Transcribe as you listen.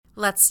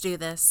Let's do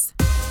this.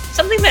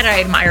 Something that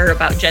I admire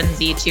about Gen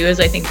Z too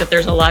is I think that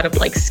there's a lot of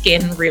like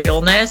skin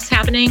realness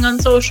happening on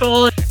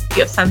social. If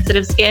you have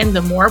sensitive skin,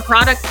 the more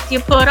products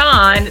you put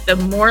on, the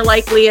more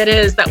likely it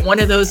is that one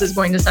of those is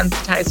going to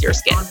sensitize your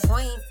skin. On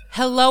point.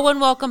 Hello and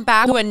welcome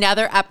back to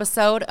another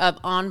episode of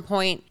On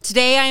Point.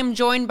 Today I am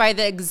joined by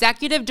the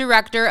Executive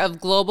Director of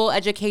Global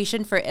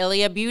Education for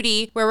Ilia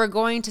Beauty, where we're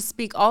going to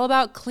speak all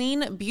about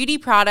clean beauty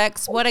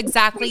products, what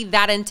exactly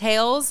that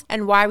entails,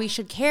 and why we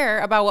should care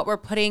about what we're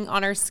putting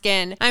on our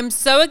skin. I'm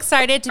so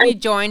excited to be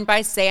joined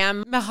by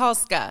Sam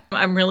Michalska.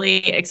 I'm really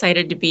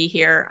excited to be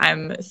here.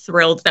 I'm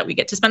thrilled that we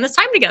get to spend this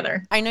time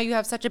together. I know you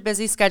have such a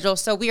busy schedule,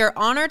 so we are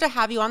honored to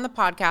have you on the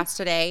podcast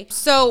today.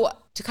 So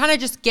to kind of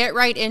just get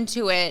right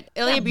into it,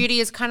 Ilia Beauty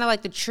is kind of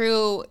like the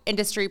true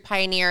industry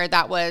pioneer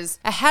that was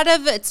ahead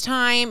of its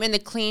time in the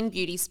clean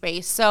beauty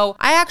space. So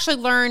I actually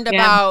learned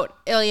about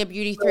Ilia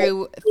Beauty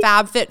through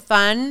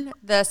FabFitFun,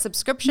 the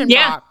subscription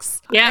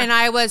box. And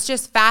I was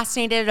just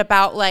fascinated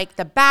about like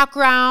the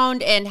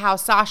background and how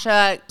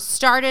Sasha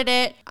started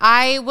it.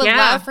 I would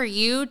love for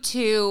you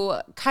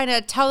to kind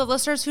of tell the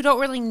listeners who don't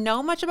really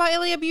know much about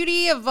Ilia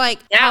Beauty of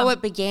like how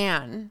it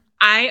began.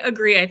 I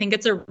agree. I think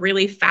it's a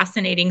really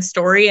fascinating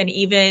story. And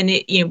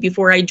even,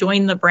 before I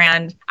joined the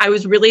brand, I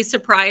was really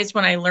surprised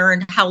when I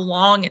learned how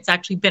long it's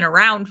actually been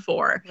around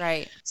for.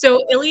 Right.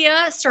 So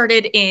Ilia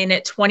started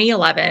in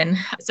 2011.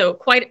 So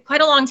quite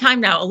a long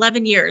time now,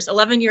 11 years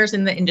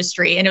in the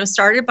industry. And it was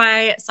started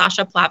by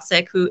Sasha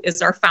Plavsic, who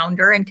is our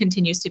founder and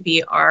continues to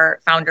be our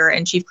founder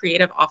and chief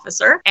creative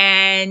officer.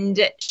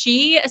 And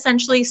she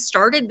essentially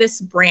started this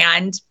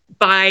brand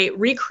by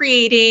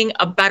recreating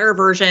a better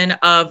version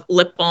of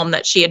lip balm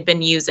that she had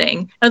been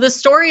using. Now, the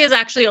story is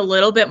actually a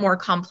little bit more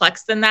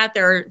complex than that.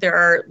 There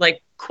are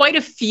like quite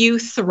a few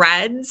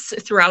threads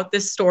throughout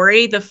this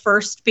story. The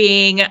first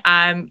being,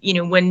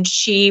 when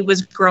she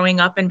was growing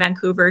up in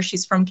Vancouver,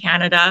 she's from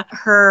Canada,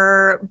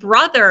 her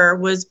brother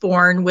was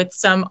born with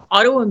some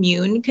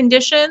autoimmune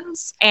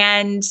conditions,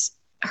 and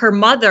her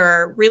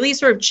mother really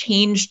sort of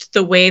changed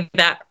the way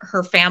that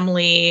her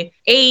family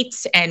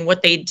ate and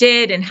what they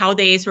did and how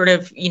they sort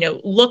of,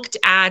 looked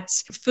at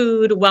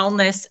food,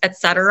 wellness, et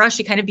cetera.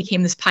 She kind of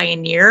became this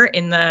pioneer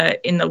in the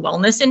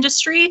wellness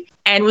industry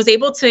and was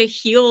able to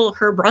heal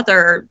her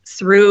brother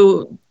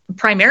through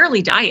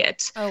primarily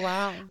diet. Oh,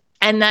 wow.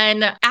 And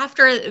then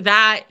after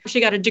that, she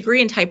got a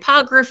degree in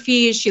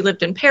typography. She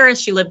lived in Paris.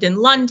 She lived in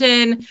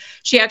London.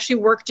 She actually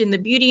worked in the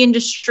beauty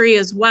industry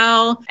as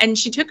well. And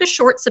she took a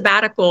short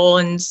sabbatical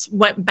and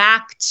went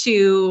back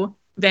to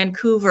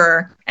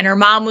Vancouver, and her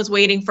mom was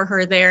waiting for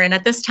her there. And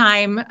at this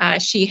time,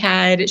 she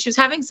was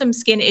having some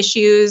skin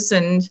issues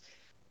and,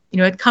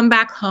 had come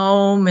back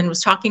home and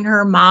was talking to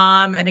her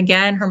mom. And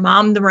again, her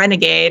mom, the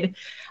renegade,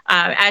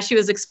 as she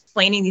was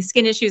explaining these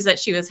skin issues that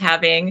she was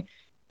having,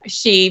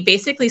 she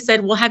basically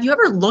said, well, have you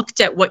ever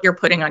looked at what you're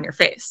putting on your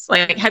face?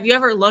 Like, have you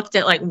ever looked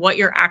at like what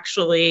you're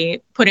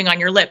actually putting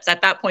on your lips?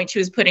 At that point, she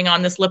was putting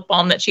on this lip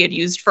balm that she had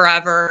used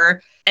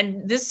forever.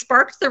 And this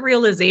sparked the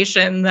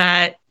realization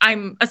that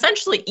I'm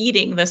essentially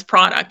eating this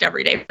product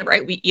every day,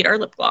 right? We eat our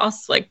lip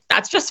gloss. Like,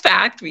 that's just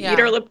fact. We eat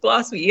our lip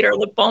gloss, we eat our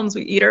lip balms,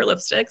 we eat our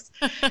lipsticks.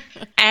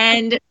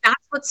 And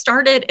that's what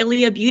started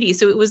Ilia Beauty.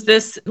 So it was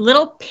this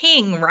little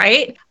ping,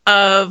 right?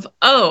 Of,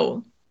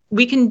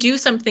 we can do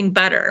something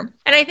better.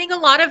 And I think a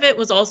lot of it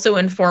was also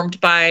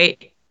informed by,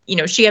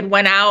 she had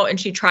went out and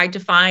she tried to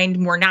find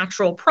more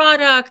natural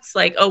products,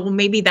 like,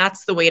 maybe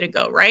that's the way to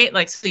go, right?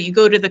 Like, so you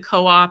go to the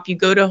co-op, you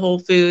go to Whole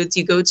Foods,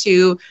 you go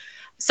to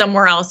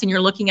somewhere else and you're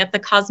looking at the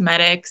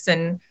cosmetics,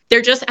 and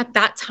there just at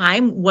that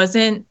time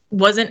wasn't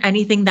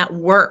anything that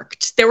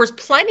worked. There was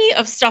plenty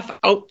of stuff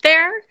out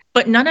there,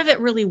 but none of it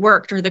really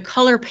worked, or the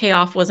color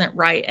payoff wasn't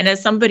right. And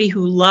as somebody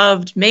who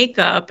loved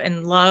makeup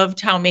and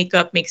loved how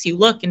makeup makes you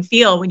look and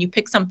feel when you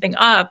pick something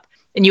up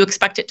and you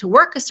expect it to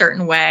work a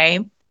certain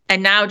way,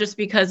 and now just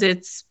because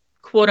it's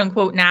quote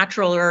unquote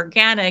natural or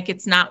organic,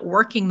 it's not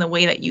working the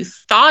way that you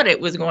thought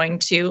it was going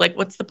to, like,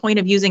 what's the point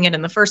of using it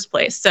in the first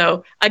place?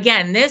 So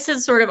again, this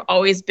has sort of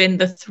always been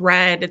the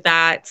thread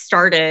that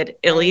started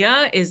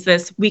Ilia, is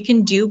this, we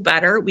can do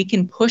better. We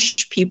can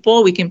push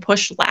people, we can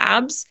push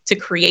labs to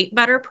create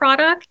better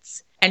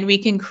products, and we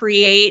can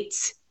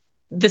create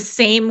the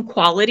same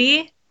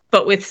quality,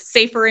 but with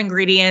safer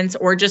ingredients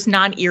or just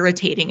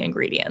non-irritating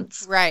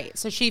ingredients. Right.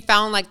 So she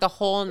found like the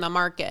hole in the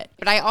market.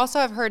 But I also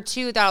have heard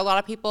too that a lot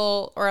of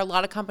people or a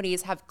lot of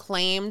companies have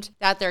claimed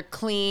that they're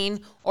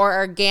clean or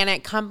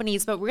organic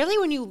companies. But really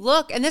when you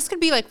look, and this could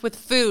be like with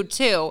food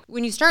too,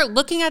 when you start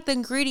looking at the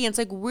ingredients,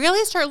 like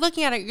really start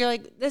looking at it, you're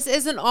like, this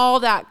isn't all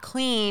that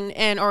clean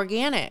and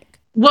organic.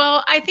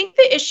 Well, I think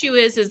the issue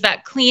is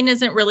that clean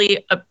isn't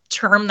really a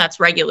term that's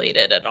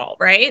regulated at all,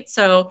 right?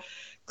 So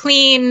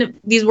clean,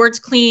 these words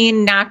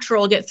clean,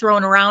 natural get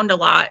thrown around a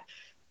lot.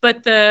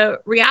 But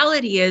the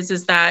reality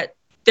is that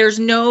there's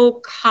no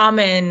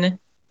common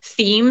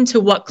theme to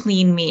what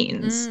clean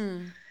means.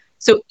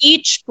 So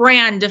each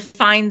brand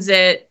defines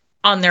it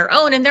on their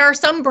own. And there are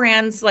some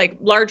brands, like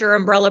larger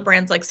umbrella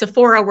brands like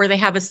Sephora, where they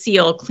have a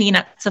seal, clean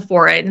at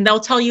Sephora, and they'll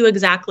tell you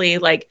exactly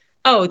like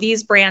oh,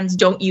 these brands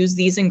don't use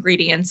these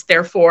ingredients,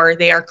 therefore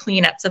they are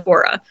clean at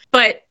Sephora.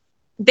 But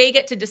they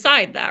get to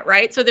decide that,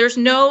 right? So there's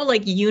no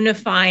like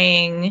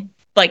unifying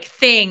like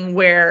thing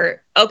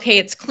where, okay,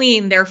 it's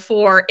clean,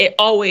 therefore it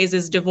always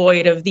is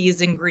devoid of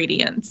these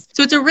ingredients.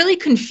 So it's a really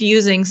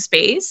confusing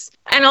space.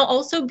 And I'll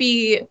also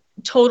be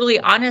totally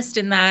honest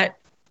in that,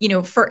 you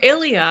know, for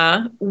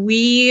Ilia,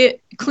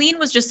 clean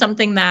was just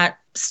something that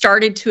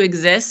started to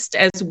exist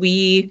as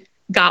we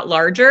got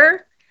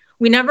larger.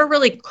 We never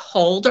really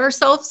called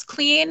ourselves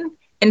clean.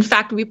 In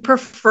fact, we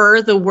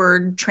prefer the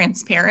word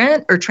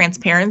transparent or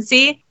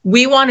transparency.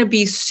 We want to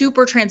be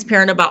super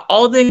transparent about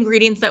all the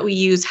ingredients that we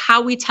use,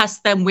 how we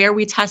test them, where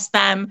we test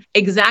them,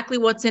 exactly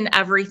what's in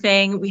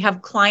everything. We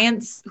have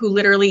clients who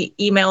literally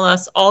email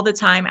us all the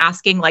time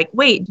asking like,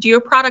 wait, do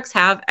your products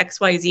have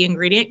XYZ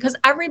ingredient? Because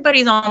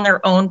everybody's on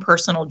their own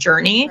personal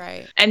journey,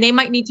 right, and they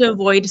might need to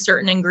avoid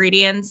certain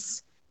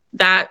ingredients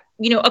that,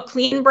 you know, a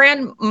clean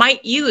brand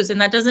might use. And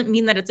that doesn't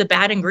mean that it's a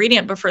bad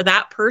ingredient, but for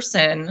that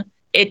person,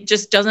 it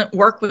just doesn't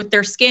work with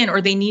their skin,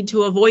 or they need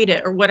to avoid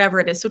it, or whatever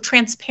it is. So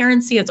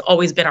transparency has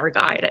always been our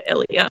guide at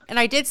Ilia. And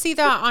I did see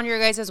that on your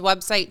guys'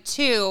 website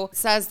too. It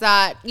says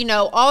that, you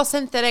know, all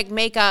synthetic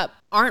makeup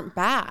aren't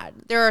bad.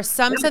 There are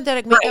some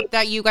synthetic makeup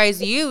that you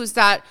guys use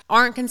that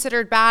aren't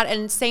considered bad.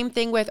 And same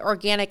thing with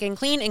organic and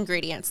clean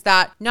ingredients,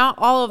 that not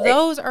all of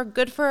those are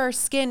good for our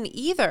skin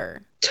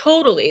either.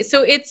 Totally.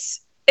 So it's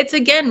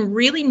again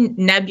really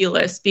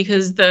nebulous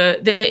because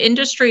the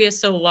industry is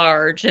so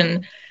large,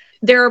 and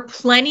there are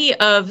plenty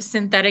of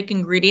synthetic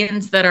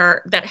ingredients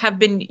that have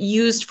been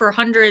used for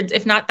hundreds,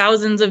 if not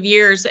thousands of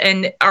years,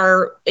 and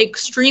are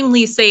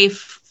extremely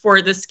safe for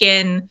the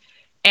skin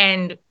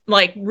and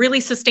like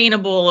really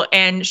sustainable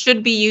and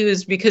should be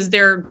used because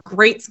they're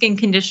great skin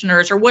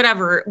conditioners or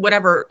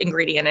whatever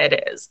ingredient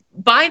it is.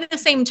 By the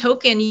same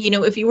token, you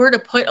know, if you were to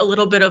put a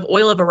little bit of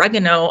oil of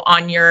oregano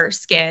on your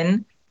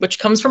skin, which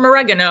comes from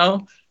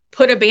oregano,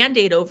 put a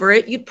Band-Aid over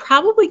it, you'd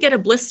probably get a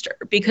blister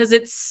because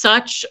it's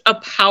such a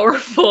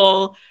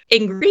powerful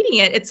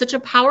ingredient. It's such a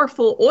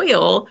powerful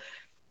oil.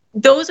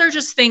 Those are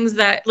just things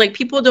that like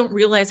people don't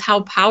realize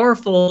how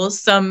powerful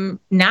some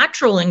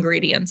natural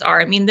ingredients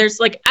are. I mean, there's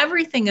like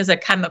everything is a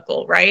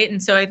chemical, right?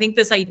 And so I think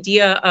this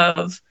idea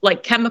of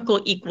like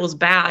chemical equals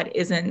bad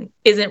isn't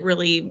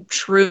really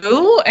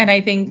true. And I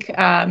think,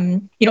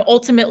 you know,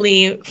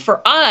 ultimately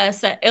for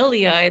us at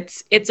Ilia,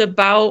 it's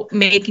about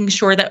making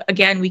sure that,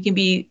 again, we can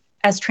be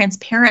as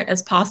transparent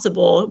as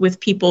possible with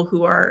people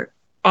who are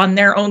on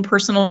their own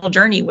personal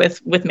journey with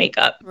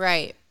makeup.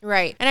 Right.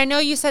 Right. And I know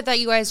you said that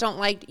you guys don't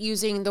like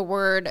using the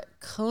word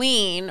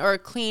clean or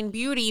clean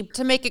beauty.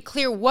 To make it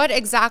clear, what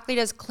exactly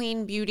does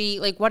clean beauty,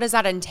 like what does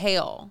that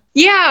entail?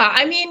 Yeah,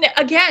 I mean,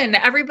 again,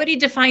 everybody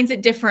defines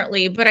it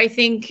differently, but I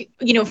think,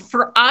 you know,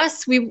 for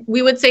us, we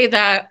would say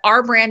that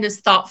our brand is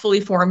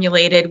thoughtfully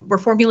formulated. We're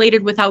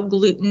formulated without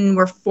gluten.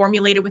 We're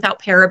formulated without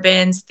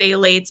parabens,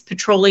 phthalates,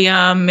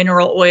 petroleum,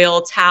 mineral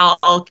oil, talc,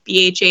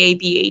 BHA,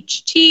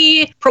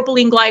 BHT,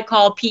 propylene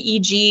glycol,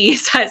 PEG,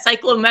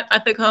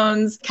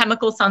 cyclomethacones,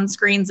 chemical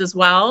sunscreens as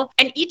well.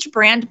 And each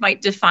brand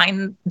might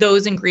define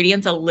those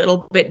ingredients a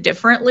little bit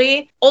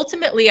differently.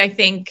 Ultimately, I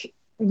think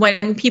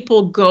when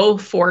people go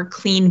for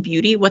clean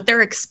beauty, what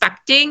they're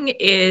expecting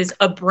is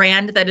a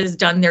brand that has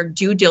done their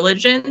due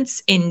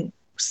diligence in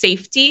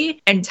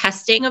safety and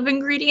testing of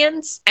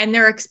ingredients. And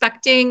they're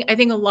expecting, I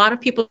think a lot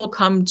of people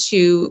come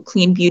to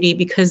clean beauty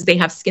because they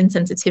have skin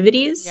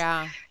sensitivities.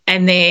 Yeah.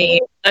 And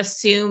they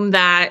assume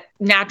that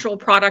natural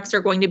products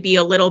are going to be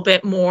a little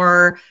bit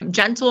more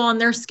gentle on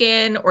their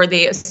skin, or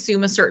they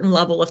assume a certain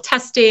level of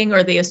testing,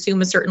 or they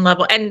assume a certain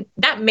level. And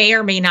that may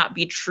or may not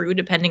be true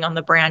depending on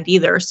the brand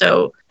either.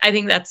 So I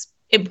think that's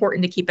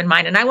important to keep in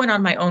mind. And I went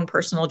on my own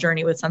personal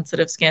journey with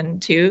sensitive skin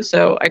too.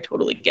 So I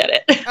totally get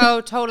it.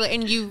 Oh, totally.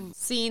 And you've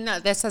seen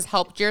that this has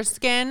helped your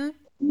skin?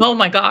 Oh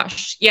my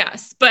gosh.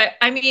 Yes. But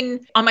I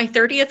mean, on my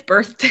 30th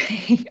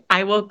birthday,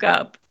 I woke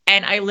up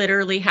and I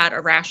literally had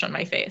a rash on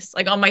my face.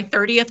 Like on my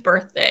 30th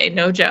birthday,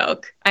 no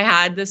joke, I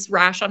had this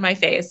rash on my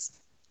face.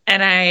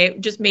 And I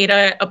just made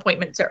an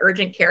appointment to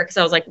urgent care because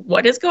I was like,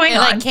 what is going on?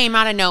 It like came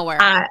out of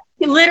nowhere.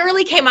 It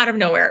literally came out of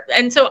nowhere.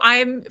 And so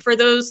for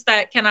those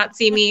that cannot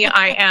see me,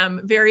 I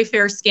am very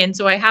fair skinned.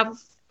 So I have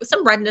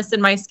some redness in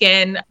my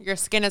skin. Your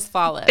skin is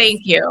flawless.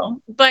 Thank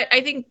you. But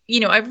I think, you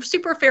know, I have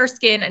super fair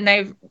skin and I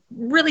have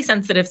really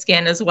sensitive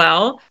skin as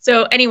well.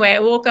 So anyway, I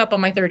woke up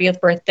on my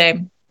 30th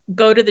birthday,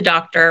 go to the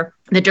doctor.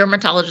 The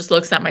dermatologist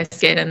looks at my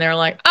skin and they're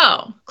like,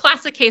 oh,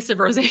 classic case of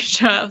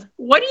rosacea.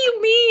 What do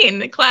you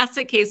mean,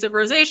 classic case of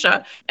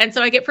rosacea? And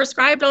so I get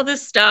prescribed all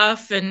this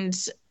stuff, and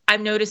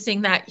I'm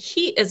noticing that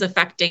heat is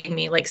affecting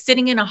me. Like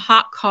sitting in a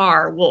hot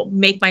car will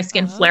make my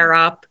skin flare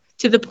up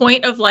to the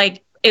point of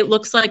like, it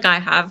looks like I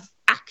have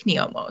acne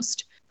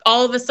almost.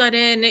 All of a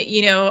sudden,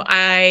 you know,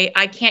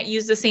 I can't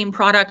use the same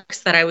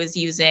products that I was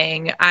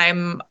using.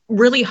 I'm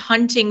really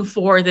hunting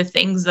for the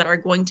things that are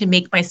going to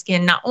make my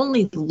skin not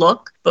only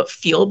look but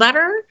feel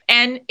better.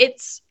 And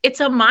it's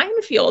a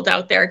minefield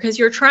out there because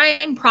you're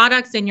trying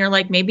products and you're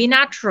like, maybe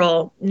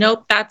natural.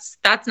 Nope, that's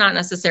not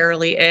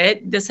necessarily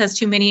it. This has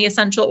too many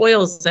essential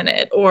oils in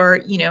it. Or,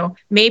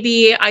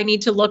 maybe I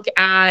need to look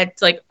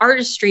at like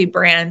artistry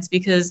brands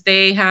because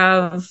they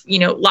have,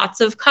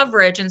 lots of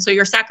coverage. And so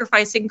you're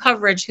sacrificing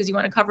coverage because you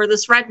want to cover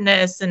this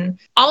redness and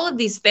all of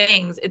these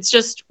things. It's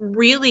just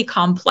really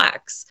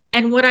complex.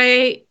 And what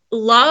I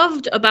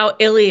loved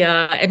about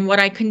Ilia and what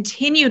I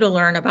continue to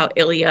learn about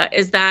Ilia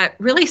is that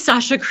really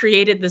Sasha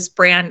created this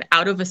brand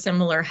out of a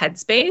similar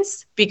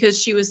headspace because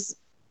she was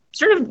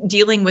sort of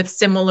dealing with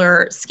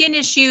similar skin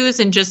issues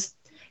and just,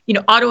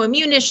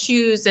 autoimmune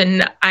issues.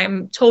 And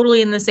I'm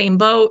totally in the same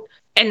boat.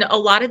 And a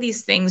lot of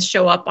these things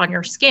show up on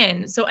your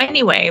skin. So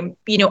anyway,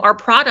 our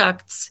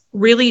products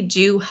really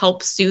do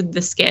help soothe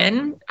the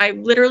skin. I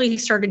literally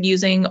started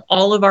using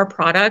all of our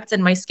products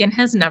and my skin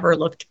has never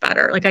looked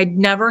better. Like I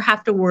never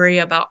have to worry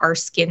about our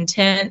skin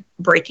tint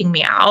breaking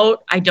me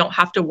out. I don't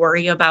have to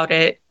worry about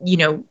it,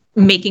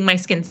 making my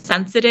skin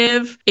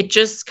sensitive. It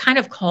just kind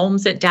of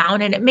calms it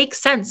down. And it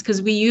makes sense because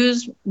we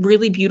use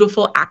really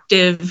beautiful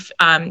active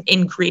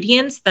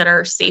ingredients that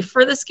are safe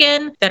for the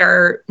skin, that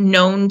are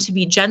known to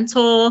be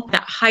gentle,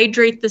 that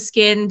hydrate the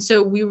skin.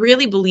 So we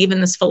really believe in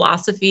this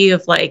philosophy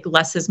of like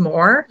less is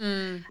more.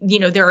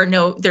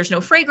 There's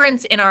no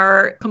fragrance in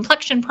our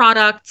complexion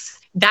products.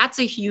 That's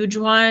a huge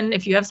one.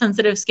 If you have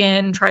sensitive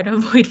skin, try to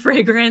avoid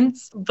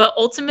fragrance. But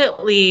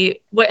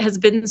ultimately, what has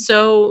been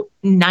so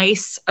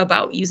nice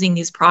about using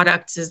these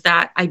products is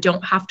that I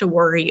don't have to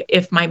worry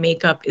if my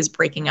makeup is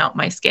breaking out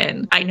my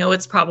skin. I know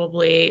it's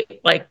probably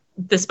like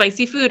the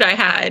spicy food I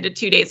had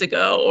 2 days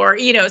ago, or,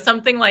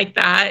 something like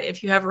that.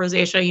 If you have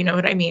rosacea, you know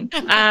what I mean.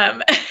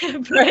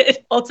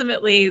 But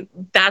ultimately,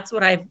 that's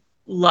what I've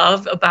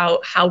love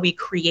about how we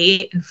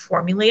create and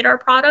formulate our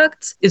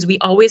products is we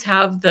always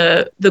have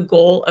the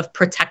goal of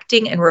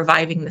protecting and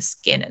reviving the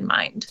skin in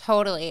mind.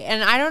 Totally.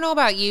 And I don't know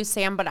about you,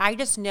 Sam, but I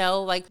just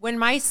know like when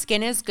my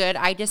skin is good,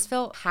 I just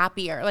feel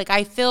happier. Like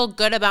I feel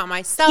good about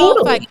myself.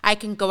 Totally. Like I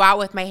can go out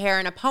with my hair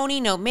in a pony,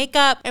 no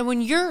makeup. And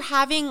when you're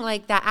having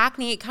like that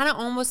acne, it kind of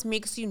almost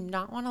makes you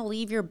not want to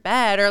leave your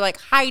bed or like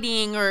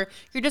hiding, or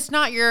you're just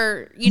not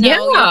your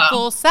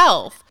full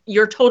self.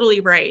 You're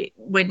totally right.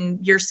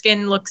 When your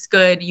skin looks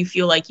good, you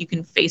feel like you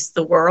can face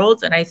the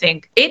world. And I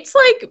think it's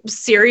like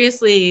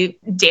seriously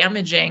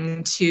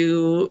damaging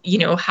to,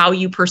 how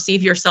you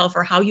perceive yourself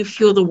or how you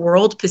feel the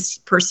world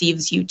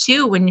perceives you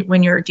too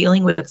when you're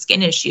dealing with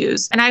skin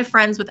issues. And I have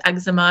friends with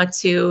eczema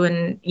too.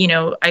 And,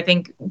 I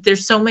think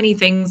there's so many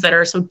things that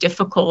are so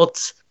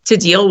difficult to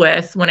deal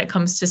with when it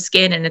comes to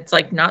skin. And it's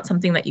like not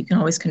something that you can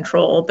always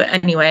control. But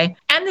anyway,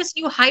 and this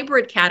new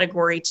hybrid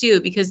category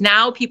too, because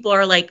now people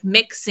are like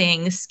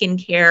mixing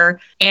skincare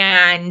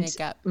and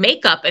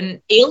makeup.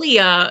 And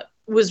Ilia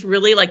was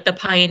really like the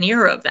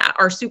pioneer of that.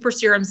 Our super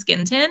serum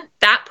skin tint,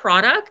 that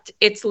product,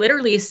 it's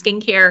literally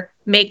skincare,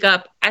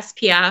 makeup,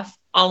 SPF,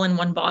 all in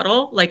one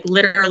bottle, like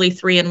literally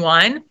 3 in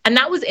 1. And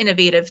that was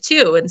innovative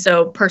too. And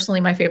so personally,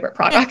 my favorite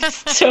product.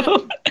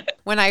 So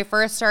when I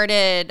first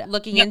started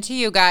looking into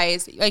you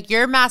guys, like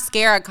your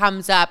mascara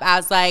comes up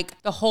as like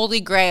the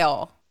holy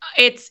grail.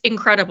 It's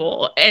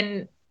incredible.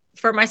 And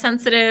for my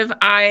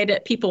sensitive-eyed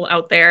people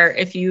out there,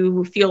 if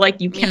you feel like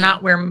you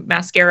cannot wear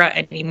mascara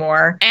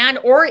anymore,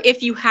 or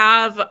if you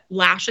have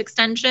lash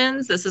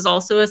extensions, this is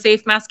also a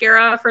safe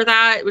mascara for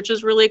that, which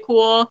is really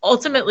cool.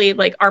 Ultimately,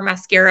 like our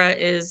mascara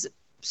is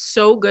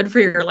so good for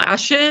your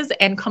lashes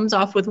and comes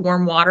off with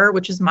warm water,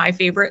 which is my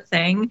favorite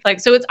thing. Like,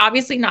 so it's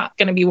obviously not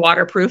going to be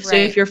waterproof. Right. So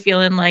if you're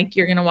feeling like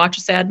you're going to watch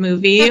a sad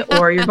movie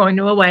or you're going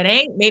to a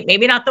wedding,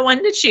 maybe not the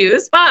one to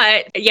choose,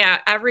 but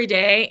yeah, every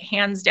day,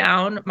 hands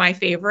down, my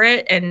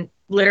favorite. And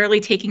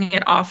literally taking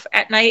it off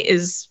at night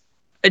is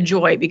a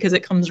joy because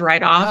it comes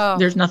right off. Oh.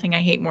 There's nothing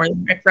I hate more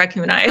than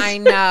raccoon eyes. I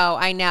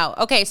know.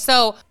 Okay,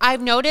 so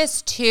I've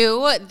noticed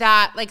too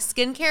that like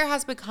skincare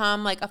has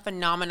become like a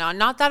phenomenon.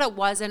 Not that it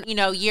wasn't,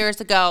 years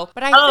ago,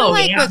 but I feel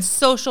like with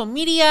social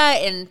media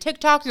and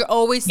TikTok, you're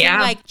always seeing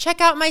like, check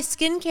out my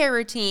skincare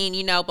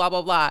routine, blah,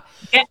 blah, blah.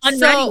 Get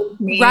unready with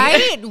me.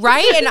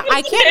 Right. And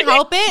I can't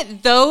help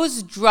it.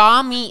 Those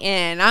draw me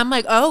in. I'm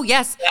like, oh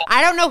yes,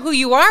 I don't know who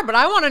you are, but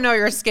I want to know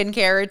your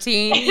skincare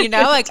routine,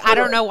 like, I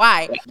don't know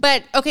why.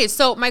 But okay,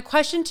 so my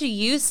question to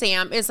you,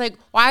 Sam, is like,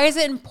 why is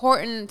it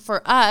important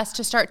for us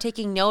to start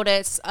taking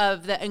notice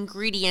of the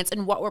ingredients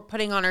and what we're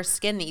putting on our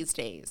skin these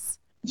days?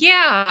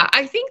 Yeah,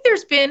 I think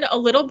there's been a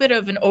little bit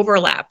of an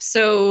overlap.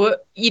 So,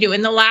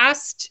 in the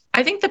last,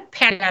 I think the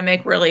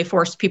pandemic really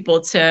forced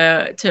people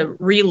to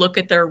relook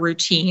at their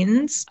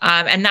routines.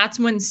 And that's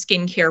when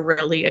skincare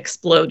really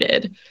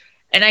exploded.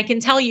 And I can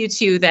tell you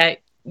too that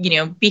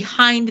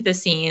behind the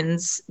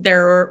scenes,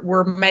 there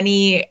were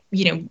many,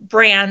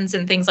 brands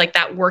and things like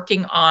that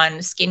working on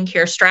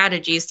skincare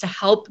strategies to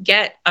help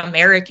get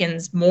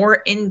Americans more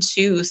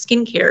into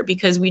skincare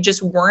because we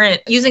just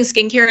weren't using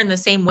skincare in the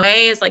same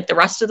way as like the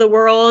rest of the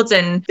world.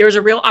 And there was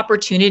a real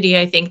opportunity,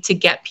 I think, to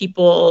get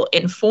people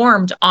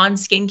informed on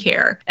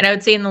skincare. And I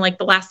would say in the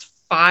last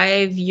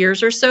 5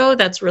 years or so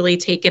that's really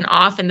taken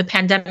off. And the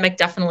pandemic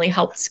definitely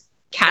helped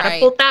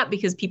catapult that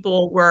because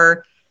people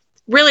were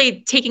really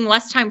taking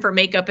less time for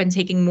makeup and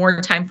taking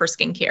more time for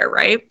skincare,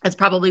 right? That's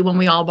probably when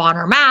we all bought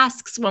our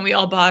masks, when we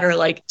all bought our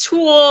like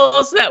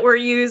tools that we're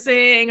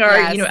using, or,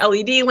 you know,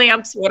 LED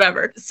lamps,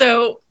 whatever.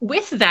 So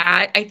with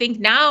that, I think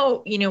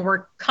now, you know,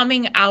 we're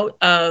coming out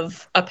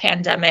of a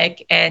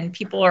pandemic and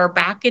people are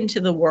back into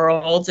the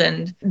world.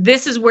 And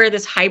this is where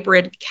this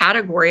hybrid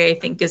category, I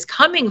think, is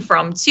coming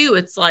from too.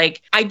 It's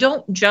like, I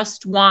don't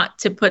just want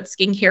to put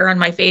skincare on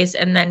my face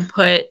and then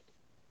put,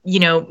 you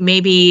know,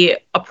 maybe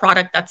a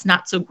product that's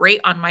not so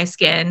great on my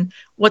skin.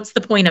 What's the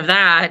point of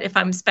that? If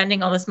I'm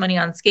spending all this money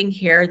on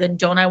skincare, then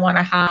don't I want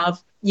to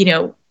have, you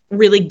know,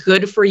 really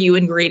good for you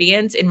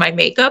ingredients in my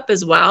makeup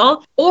as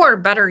well? Or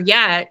better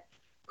yet,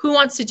 who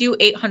wants to do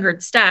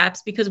 800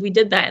 steps? Because we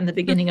did that in the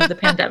beginning of the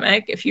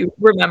pandemic. If you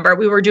remember,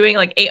 we were doing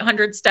like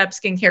 800 step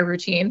skincare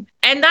routine.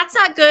 And that's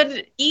not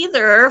good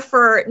either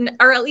for,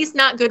 or at least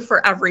not good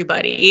for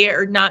everybody,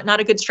 or not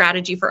a good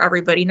strategy for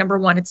everybody. Number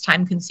one, it's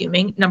time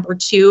consuming. Number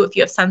two, if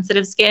you have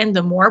sensitive skin,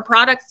 the more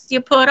products you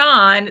put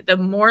on, the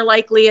more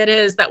likely it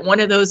is that one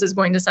of those is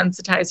going to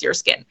sensitize your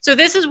skin. So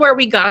this is where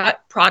we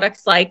got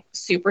products like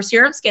Super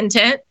Serum Skin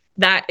Tint.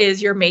 That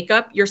is your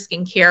makeup, your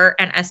skincare,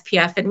 and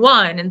SPF in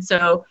one. And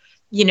so,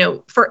 you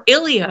know, for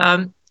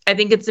Ilia, I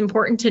think it's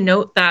important to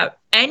note that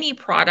any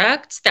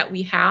product that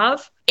we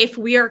have, if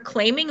we are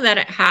claiming that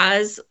it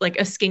has like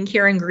a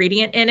skincare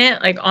ingredient in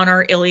it, like on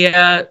our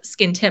Ilia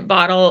skin tint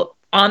bottle,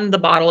 on the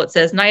bottle, it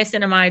says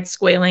niacinamide,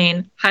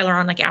 squalane,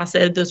 hyaluronic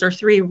acid. Those are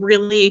three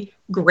really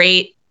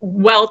great,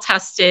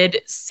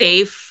 well-tested,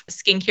 safe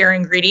skincare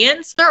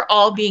ingredients. They're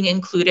all being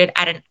included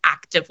at an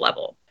active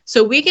level.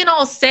 So we can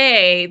all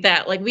say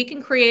that, like, we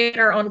can create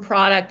our own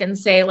product and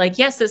say, like,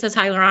 yes, this has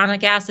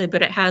hyaluronic acid,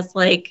 but it has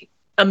like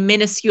a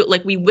minuscule,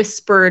 like we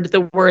whispered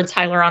the words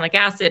hyaluronic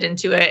acid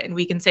into it and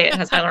we can say it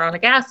has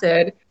hyaluronic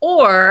acid.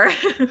 Or,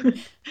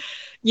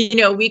 you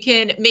know, we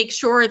can make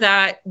sure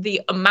that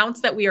the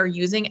amounts that we are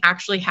using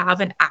actually have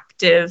an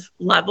active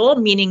level,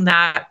 meaning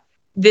that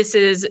this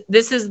is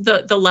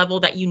the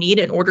level that you need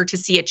in order to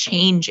see a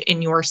change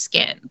in your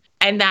skin.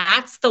 And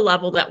that's the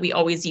level that we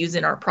always use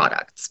in our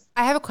products.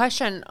 I have a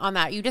question on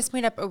that. You just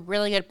made up a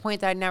really good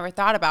point that I never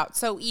thought about.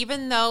 So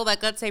even though,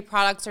 like, let's say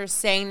products are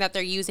saying that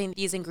they're using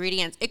these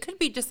ingredients, it could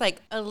be just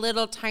like a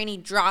little tiny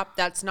drop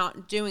that's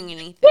not doing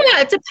anything.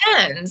 Yeah, it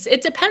depends.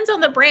 It depends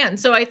on the brand.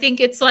 So I think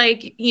it's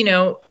like, you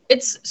know,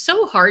 it's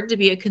so hard to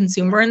be a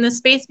consumer in this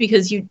space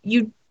because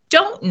you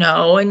don't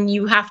know, and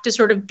you have to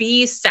sort of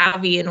be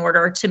savvy in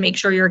order to make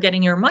sure you're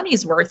getting your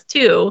money's worth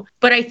too.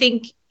 But I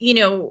think, you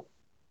know,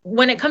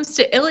 when it comes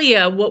to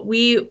Ilia, what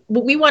we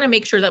want to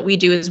make sure that we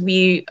do is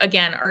we,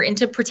 again, are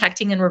into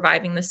protecting and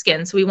reviving the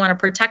skin. So we want to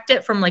protect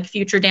it from like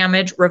future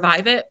damage,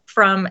 revive it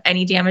from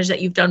any damage that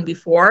you've done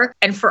before.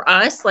 And for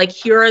us, like,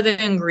 here are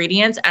the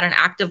ingredients at an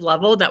active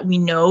level that we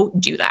know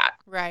do that.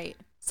 Right.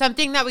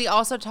 Something that we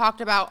also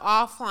talked about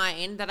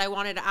offline that I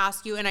wanted to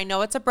ask you, and I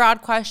know it's a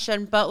broad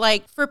question, but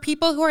like for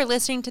people who are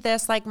listening to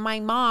this, like my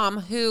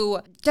mom who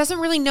doesn't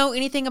really know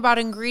anything about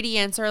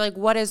ingredients or like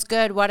what is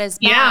good, what is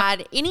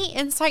bad, any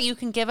insight you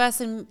can give us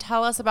and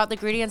tell us about the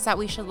ingredients that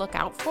we should look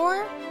out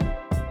for?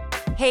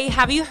 Hey,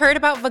 have you heard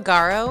about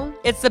Vigaro?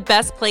 It's the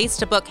best place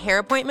to book hair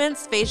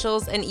appointments,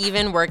 facials, and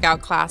even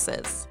workout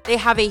classes. They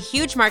have a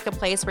huge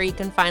marketplace where you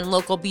can find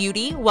local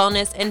beauty,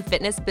 wellness, and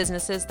fitness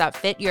businesses that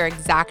fit your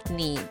exact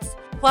needs.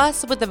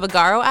 Plus, with the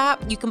Vigaro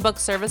app, you can book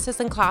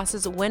services and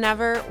classes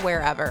whenever,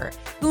 wherever.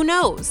 Who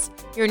knows?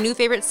 Your new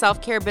favorite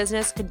self-care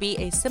business could be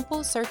a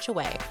simple search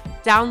away.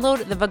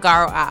 Download the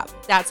Vigaro app.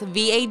 That's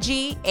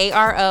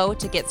Vigaro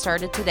to get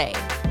started today.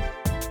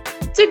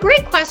 It's a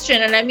great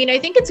question. And I mean, I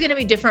think it's going to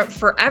be different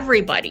for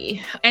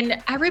everybody.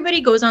 And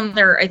everybody goes on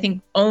their, I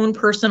think, own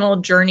personal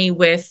journey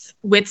with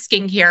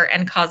skincare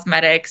and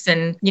cosmetics.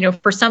 And, you know,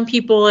 for some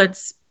people,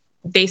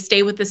 they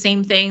stay with the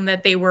same thing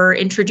that they were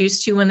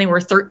introduced to when they were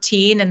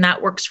 13, and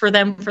that works for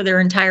them for their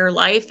entire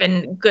life,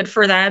 and good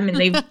for them. And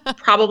they've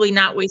probably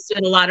not wasted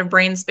a lot of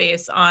brain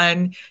space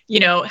on, you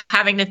know,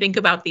 having to think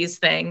about these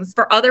things.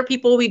 For other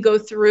people, we go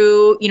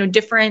through, you know,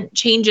 different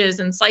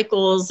changes and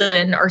cycles,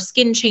 and our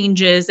skin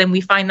changes, and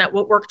we find that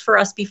what worked for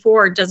us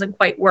before doesn't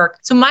quite work.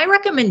 So my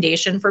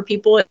recommendation for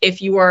people,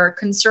 if you are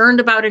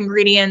concerned about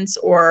ingredients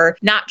or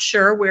not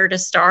sure where to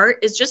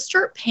start, is just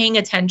start paying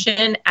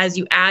attention as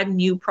you add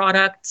new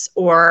products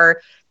or,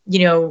 you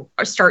know,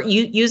 or start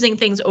using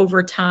things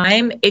over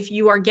time. If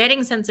you are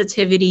getting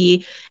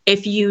sensitivity,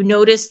 if you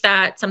notice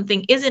that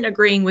something isn't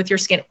agreeing with your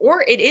skin,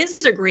 or it is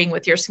agreeing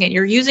with your skin,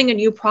 you're using a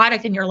new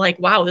product and you're like,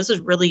 wow, this is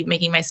really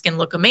making my skin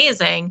look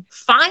amazing.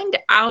 Find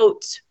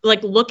out,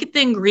 like, look at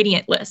the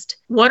ingredient list.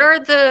 What are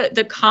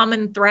the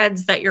common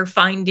threads that you're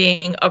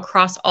finding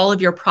across all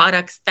of your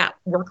products that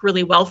work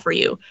really well for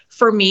you?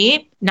 For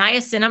me,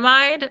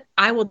 niacinamide,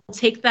 I will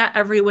take that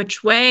every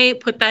which way,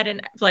 put that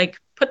in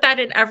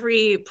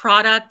every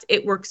product.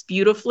 It works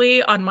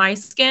beautifully on my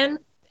skin.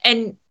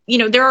 And,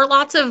 there are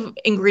lots of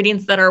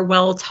ingredients that are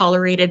well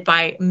tolerated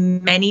by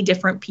many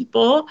different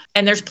people.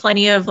 And there's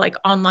plenty of like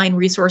online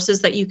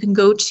resources that you can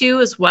go to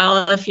as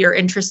well. If you're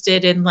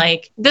interested in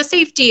like the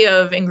safety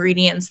of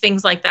ingredients,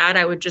 things like that,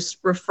 I would just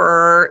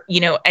refer,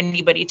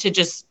 anybody to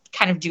just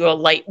kind of do a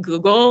light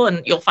Google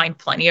and you'll find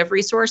plenty of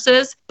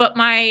resources. But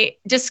my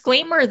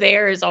disclaimer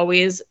there is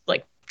always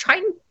like, try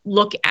and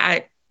look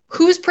at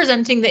who's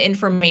presenting the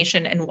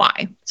information and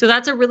why. So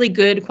that's a really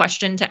good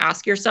question to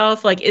ask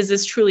yourself. Like, is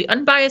this truly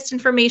unbiased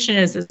information?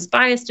 Is this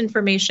biased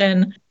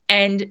information?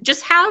 And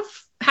just have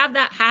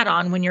that hat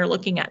on when you're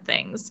looking at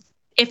things.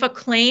 If a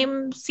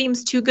claim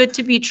seems too good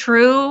to be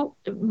true,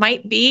 it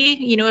might be,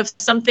 if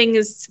something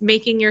is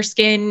making your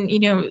skin,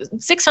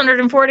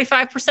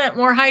 645%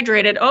 more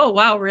hydrated. Oh,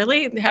 wow,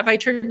 really? Have I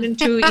turned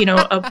into,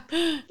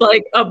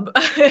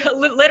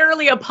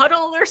 literally a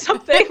puddle or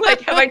something?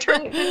 Like, have I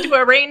turned into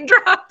a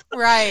raindrop?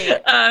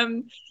 Right.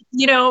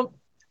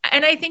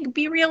 And I think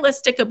be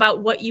realistic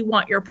about what you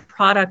want your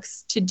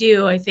products to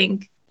do. I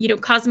think,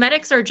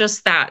 cosmetics are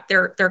just that.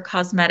 They're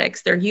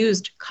cosmetics. They're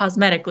used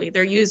cosmetically.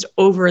 They're used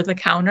over the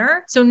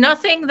counter. So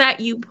nothing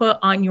that you put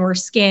on your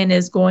skin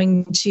is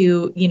going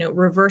to,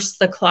 reverse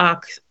the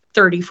clock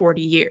 30,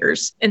 40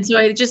 years. And so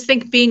I just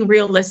think being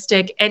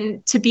realistic,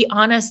 and to be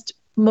honest,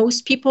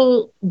 most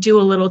people do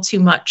a little too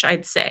much,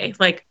 I'd say.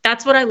 Like,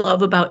 that's what I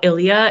love about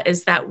Ilia,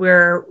 is that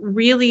we're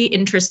really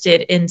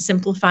interested in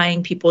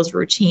simplifying people's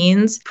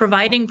routines,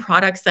 providing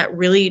products that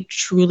really,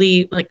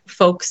 truly like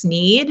folks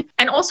need,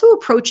 and also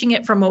approaching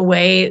it from a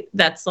way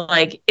that's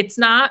like,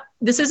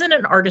 this isn't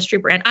an artistry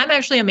brand. I'm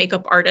actually a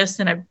makeup artist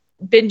and I've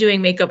been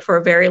doing makeup for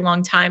a very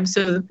long time.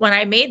 So when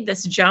I made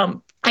this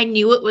jump, I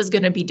knew it was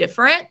going to be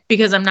different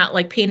because I'm not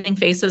like painting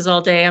faces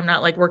all day. I'm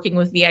not like working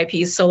with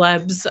VIPs,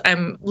 celebs.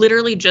 I'm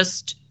literally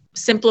just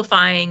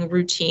simplifying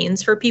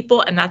routines for people.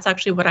 And that's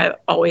actually what I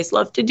always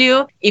loved to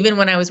do. Even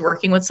when I was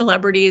working with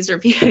celebrities or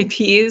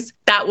VIPs,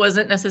 that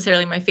wasn't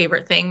necessarily my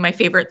favorite thing. My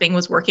favorite thing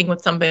was working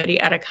with somebody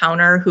at a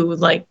counter who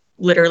like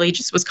literally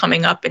just was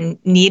coming up and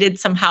needed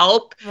some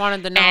help.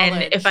 Wanted the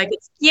knowledge. And if I could,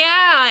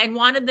 and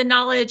wanted the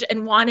knowledge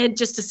and wanted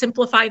just to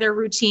simplify their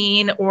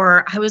routine.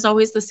 Or I was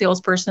always the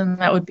salesperson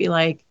that would be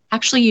like,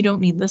 actually, you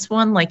don't need this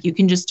one. Like, you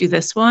can just do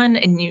this one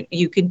and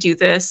you could do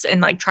this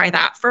and like try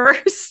that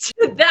first.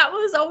 That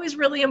was always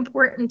really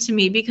important to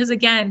me because,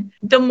 again,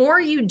 the more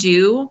you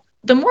do,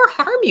 the more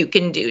harm you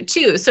can do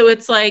too. So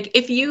it's like,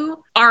 if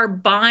you are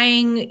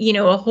buying,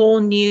 a whole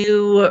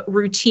new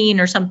routine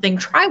or something,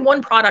 try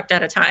one product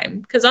at a time,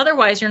 because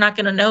otherwise you're not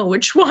going to know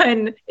which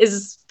one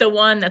is the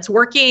one that's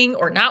working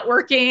or not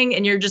working.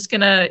 And you're just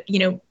going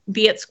to,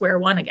 be at square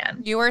one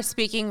again. You are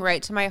speaking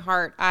right to my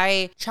heart.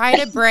 I tried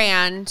a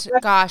brand,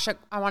 gosh,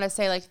 I want to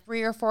say like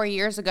 3 or 4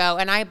 years ago.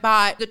 And I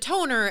bought the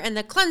toner and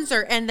the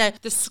cleanser and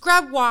the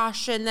scrub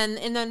wash. And then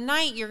in the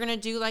night, you're going to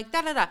do like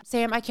da-da-da.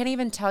 Sam, I can't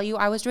even tell you.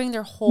 I was doing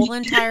their whole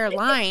entire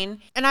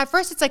line. And at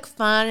first it's like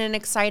fun and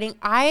exciting.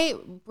 I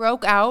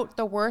broke out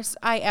the worst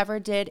I ever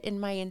did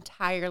in my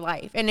entire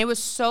life. And it was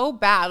so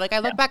bad. Like, I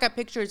look back at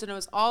pictures and it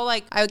was all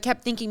like, I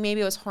kept thinking maybe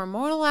it was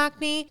hormonal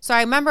acne. So I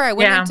remember I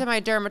went into my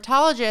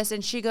dermatologist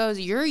and she goes,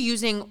 "You're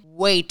using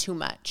way too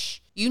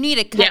much. You need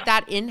to cut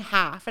that in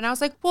half." And I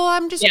was like, well,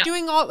 I'm just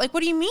doing all, like,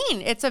 what do you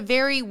mean? It's a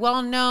very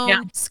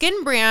well-known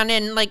skin brand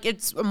and like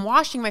I'm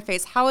washing my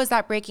face. How is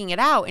that breaking it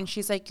out? And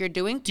she's like, you're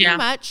doing too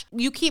much.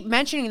 You keep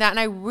mentioning that. And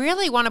I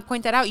really want to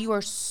point that out. You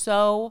are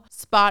so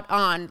spot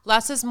on.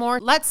 Less is more.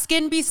 Let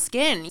skin be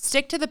skin.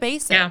 Stick to the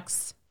basics. Yeah.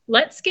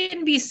 Let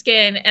skin be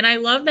skin. And I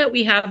love that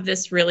we have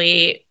this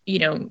really,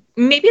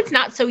 maybe it's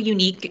not so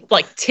unique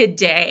like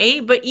today,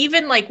 but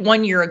even like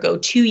 1 year ago,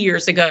 2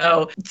 years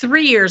ago,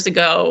 3 years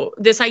ago,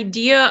 this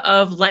idea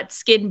of let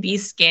skin be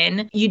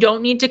skin. You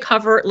don't need to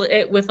cover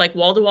it with like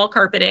wall-to-wall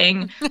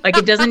carpeting. Like,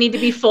 it doesn't need to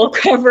be full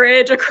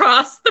coverage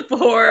across the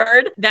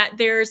board. That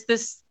there's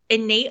this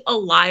innate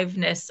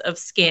aliveness of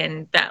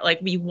skin that like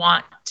we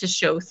want to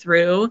show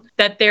through,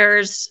 that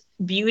there's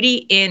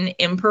beauty in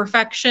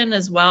imperfection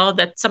as well,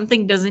 that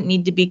something doesn't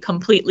need to be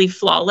completely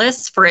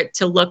flawless for it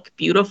to look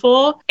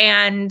beautiful.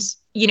 And,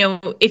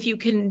 if you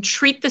can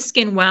treat the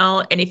skin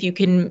well, and if you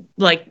can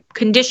like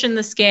condition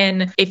the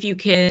skin, if you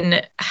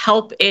can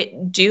help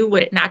it do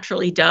what it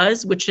naturally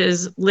does, which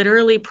is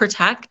literally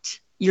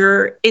protect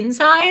your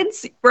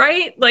insides,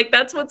 right? Like,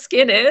 that's what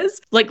skin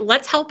is. Like,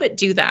 let's help it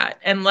do that.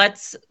 And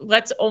let's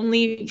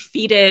only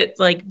feed it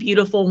like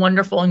beautiful,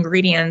 wonderful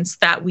ingredients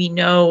that we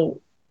know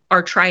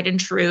are tried and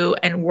true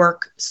and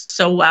work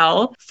so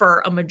well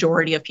for a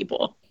majority of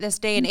people. This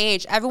day and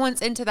age,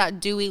 everyone's into that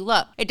dewy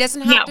look. It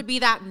doesn't have to be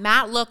that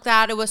matte look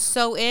that it was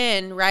so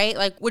in, right?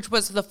 Like, which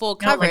was the full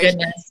coverage. Oh my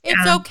goodness.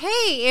 It's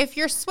okay if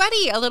you're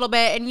sweaty a little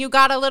bit and you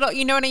got a little,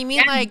 you know what I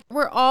mean? Yeah. Like,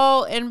 we're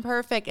all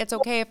imperfect. It's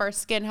okay if our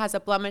skin has a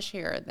blemish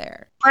here or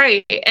there.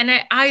 Right. And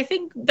I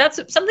think that's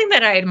something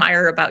that I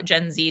admire about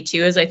Gen Z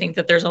too, is I think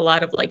that there's a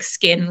lot of like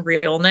skin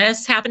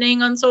realness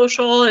happening on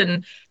social.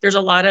 And there's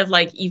a lot of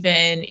like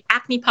even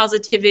acne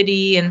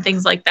positivity and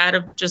things like that,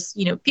 of just,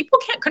 people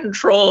can't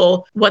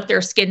control what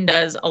their skin skin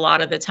does a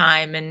lot of the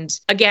time. And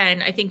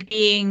again, I think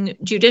being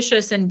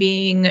judicious and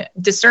being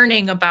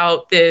discerning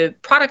about the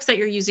products that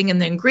you're using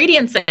and the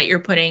ingredients that you're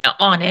putting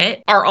on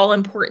it are all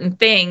important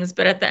things.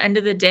 But at the end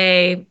of the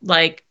day,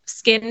 like,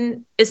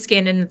 skin is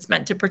skin and it's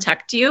meant to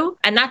protect you.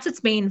 And that's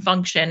its main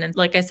function. And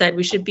like I said,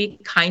 we should be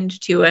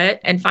kind to it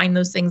and find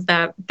those things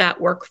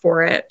that work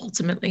for it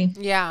ultimately.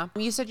 Yeah.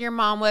 You said your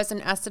mom was an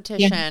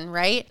esthetician,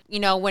 right? You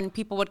know, when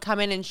people would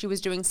come in and she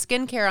was doing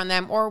skincare on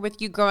them, or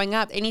with you growing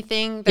up,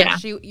 anything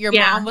that your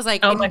mom was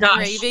like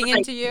engraving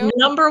into you?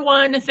 Number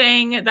one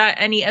thing that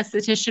any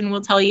esthetician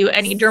will tell you,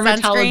 any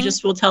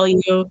dermatologist will tell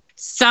you,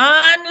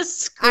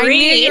 sunscreen. I knew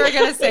you were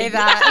going to say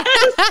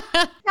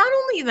that. Not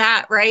only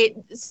that, right?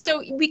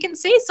 So we can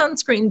say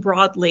sunscreen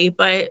broadly,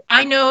 but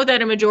I know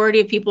that a majority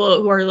of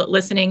people who are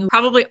listening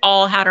probably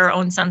all had our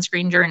own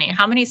sunscreen journey.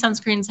 How many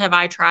sunscreens have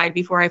I tried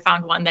before I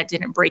found one that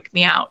didn't break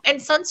me out? And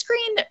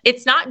sunscreen,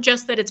 it's not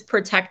just that it's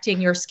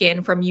protecting your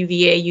skin from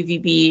UVA,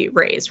 UVB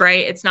rays, right?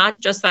 It's not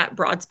just that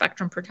broad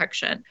spectrum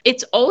protection.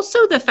 It's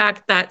also the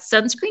fact that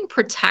sunscreen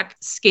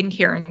protects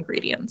skincare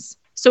ingredients.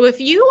 So if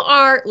you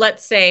are,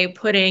 let's say,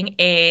 putting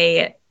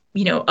a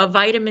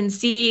vitamin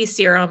C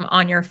serum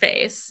on your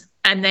face,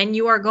 and then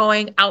you are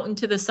going out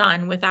into the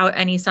sun without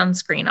any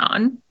sunscreen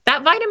on,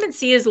 that vitamin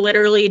C is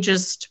literally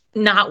just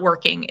not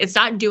working. It's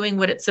not doing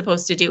what it's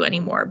supposed to do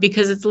anymore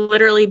because it's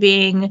literally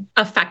being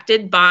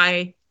affected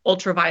by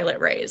ultraviolet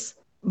rays.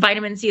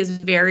 Vitamin C is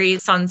very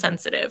sun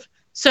sensitive.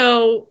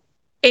 So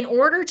in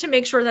order to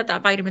make sure that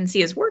that vitamin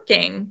C is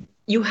working,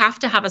 you have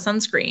to have a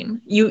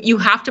sunscreen. You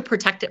have to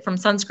protect it from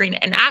sunscreen.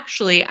 And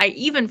actually, I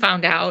even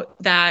found out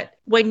that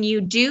when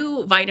you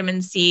do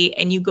vitamin C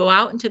and you go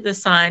out into the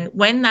sun,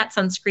 when that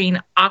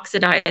sunscreen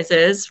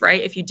oxidizes,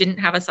 right? If you didn't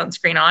have a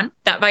sunscreen on,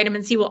 that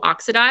vitamin C will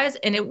oxidize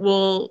and it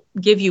will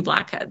give you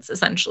blackheads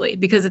essentially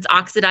because it's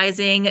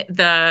oxidizing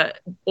the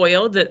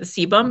oil, the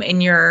sebum in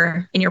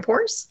your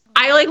pores.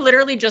 I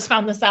literally just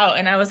found this out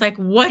and I was like,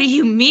 what do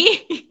you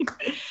mean?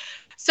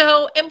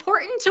 So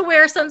important to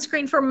wear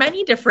sunscreen for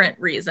many different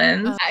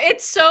reasons.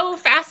 It's so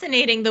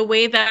fascinating the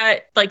way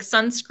that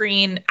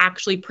sunscreen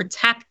actually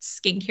protects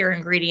skincare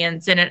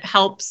ingredients and it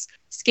helps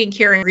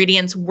skincare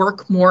ingredients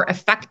work more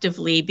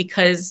effectively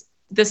because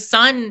the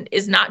sun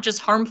is not just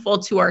harmful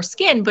to our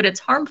skin, but it's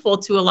harmful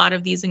to a lot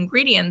of these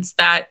ingredients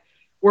that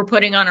we're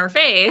putting on our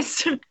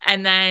face.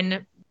 And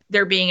then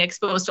they're being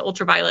exposed to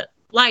ultraviolet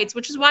lights,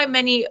 which is why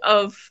many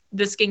of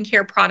the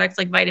skincare products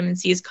like vitamin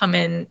C's come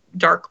in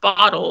dark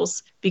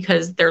bottles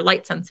because they're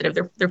light sensitive,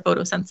 they're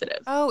photosensitive.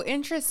 Oh,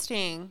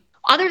 interesting.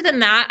 Other than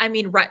that, I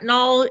mean,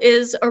 retinol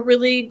is a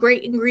really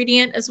great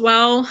ingredient as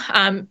well.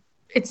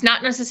 It's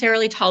not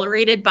necessarily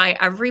tolerated by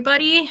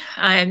everybody.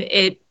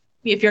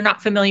 If you're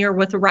not familiar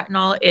with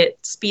retinol, it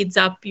speeds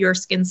up your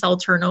skin cell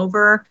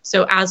turnover.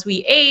 So as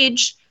we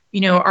age,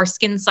 our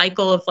skin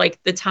cycle of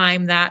the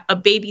time that a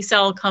baby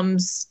cell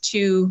comes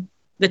to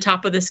the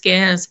top of the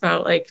skin is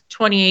about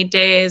 28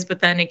 days, but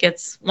then it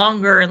gets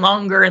longer and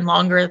longer and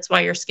longer. That's why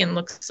your skin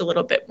looks a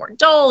little bit more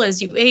dull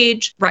as you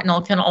age.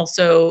 Retinol can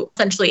also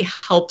essentially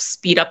help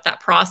speed up that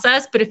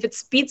process. But if it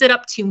speeds it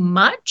up too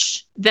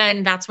much,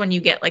 then that's when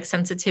you get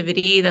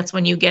sensitivity. That's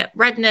when you get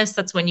redness.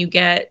 That's when you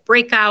get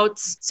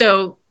breakouts.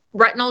 So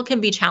retinol can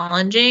be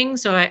challenging.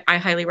 So I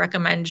highly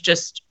recommend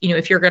just,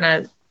 if you're going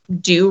to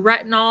do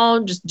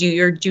retinol, just do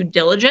your due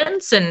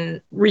diligence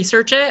and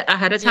research it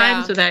ahead of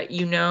time so that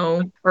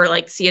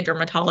or see a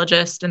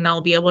dermatologist and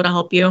they'll be able to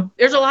help you.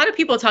 There's a lot of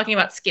people talking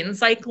about skin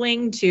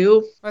cycling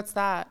too. What's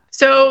that?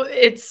 So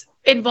it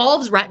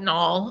involves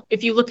retinol.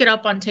 If you look it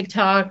up on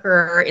TikTok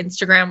or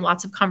Instagram,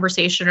 lots of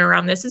conversation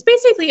around this. It's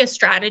basically a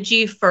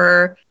strategy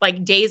for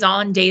days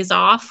on, days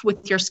off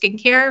with your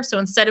skincare. So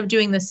instead of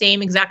doing the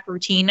same exact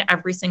routine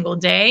every single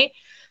day,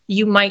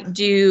 you might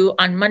do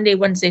on Monday,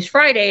 Wednesdays,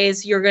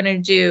 Fridays, you're going to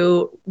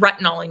do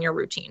retinol in your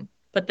routine.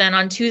 But then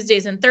on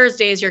Tuesdays and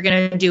Thursdays, you're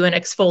going to do an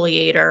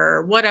exfoliator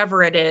or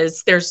whatever it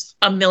is. There's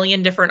a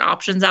million different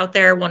options out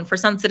there, one for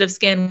sensitive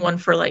skin, one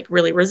for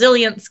really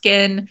resilient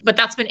skin. But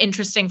that's been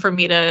interesting for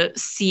me to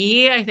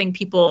see, I think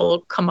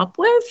people come up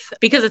with,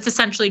 because it's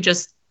essentially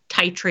just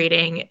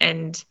titrating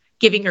and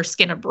giving your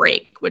skin a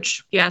break, which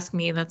if you ask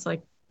me, that's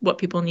what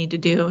people need to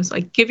do is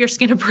give your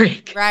skin a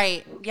break.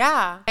 Right.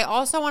 Yeah. I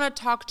also want to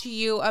talk to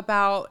you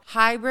about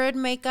hybrid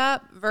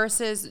makeup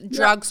versus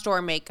drugstore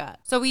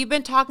makeup. So we've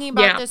been talking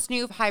about this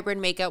new hybrid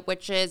makeup,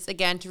 which is,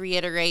 again, to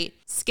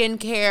reiterate,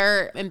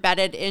 skincare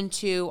embedded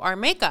into our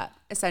makeup,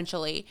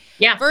 essentially.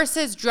 Yeah.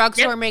 Versus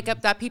drugstore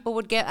makeup that people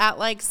would get at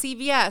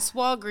CVS,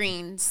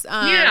 Walgreens.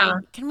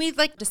 Can we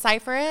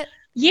decipher it?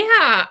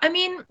 Yeah. I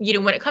mean,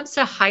 when it comes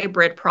to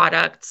hybrid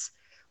products,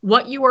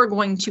 what you are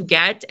going to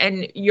get,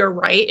 and you're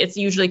right, it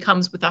usually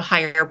comes with a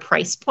higher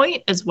price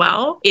point as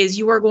well, is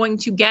you are going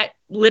to get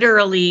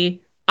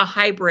literally a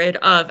hybrid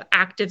of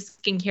active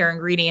skincare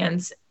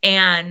ingredients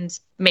and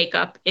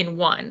makeup in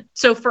one.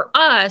 So for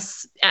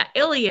us at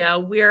Ilia,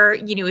 we're,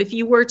 if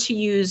you were to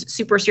use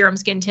Super Serum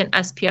Skin Tint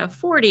SPF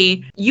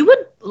 40, you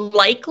would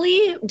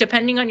likely,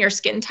 depending on your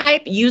skin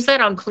type, use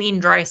that on clean,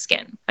 dry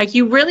skin. Like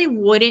you really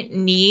wouldn't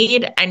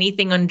need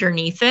anything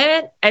underneath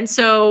it. And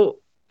so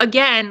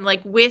again,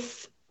 like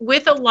with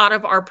a lot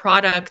of our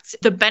products,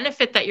 the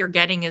benefit that you're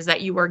getting is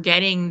that you are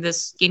getting the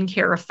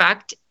skincare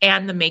effect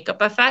and the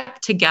makeup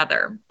effect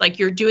together. Like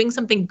you're doing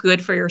something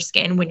good for your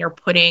skin when you're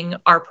putting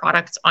our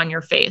products on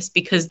your face,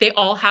 because they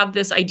all have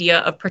this idea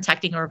of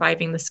protecting and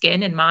reviving the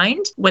skin in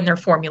mind when they're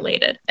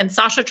formulated. And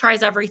Sasha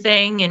tries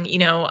everything, and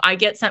I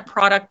get sent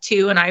product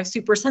too, and I have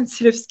super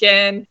sensitive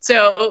skin.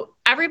 So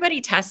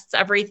everybody tests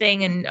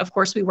everything. And of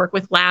course we work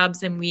with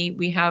labs, and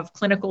we have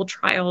clinical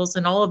trials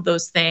and all of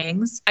those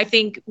things. I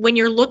think when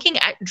you're looking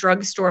at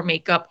drugstore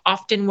makeup,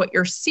 often what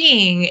you're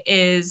seeing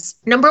is,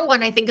 number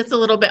one, I think it's a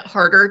little bit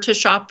harder to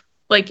shop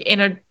like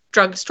in a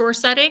drugstore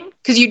setting,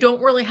 because you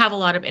don't really have a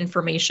lot of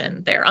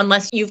information there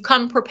unless you've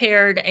come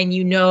prepared and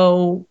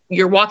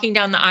you're walking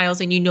down the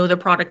aisles and the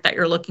product that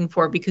you're looking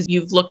for because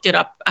you've looked it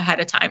up ahead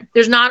of time.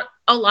 There's not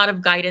a lot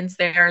of guidance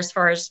there as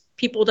far as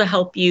people to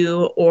help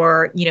you,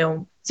 or,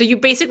 so you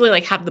basically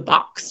like have the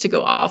box to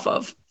go off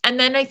of. And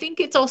then I think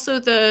it's also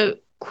the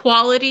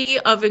quality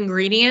of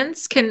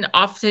ingredients can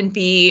often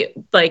be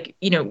like,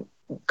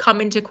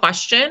 come into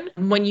question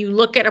when you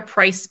look at a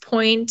price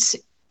point.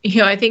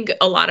 I think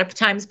a lot of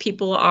times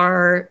people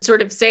are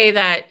sort of say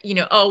that,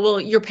 oh, well,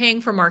 you're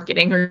paying for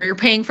marketing, or you're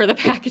paying for the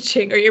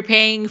packaging, or you're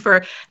paying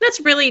for, that's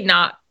really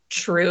not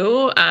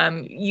true.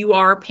 You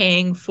are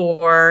paying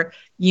for,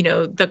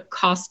 the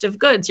cost of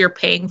goods. You're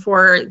paying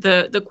for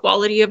the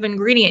quality of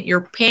ingredient.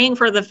 You're paying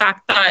for the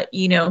fact that,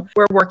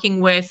 we're working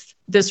with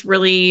this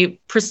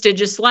really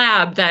prestigious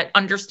lab that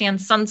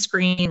understands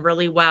sunscreen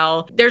really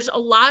well. There's a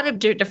lot of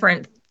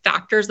different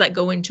factors that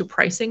go into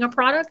pricing a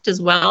product as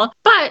well.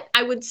 But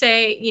I would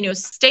say,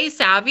 stay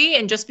savvy.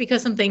 And just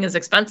because something is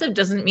expensive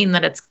doesn't mean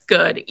that it's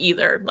good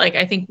either. Like,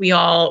 I think we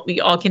all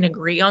can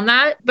agree on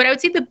that. But I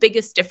would say the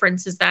biggest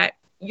difference is that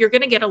you're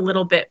going to get a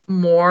little bit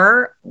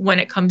more when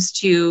it comes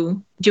to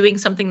doing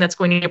something that's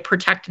going to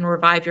protect and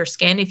revive your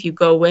skin if you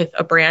go with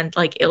a brand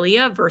like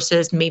Ilia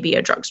versus maybe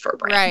a drugstore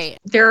brand. Right.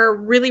 There are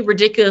really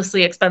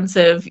ridiculously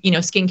expensive,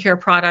 skincare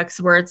products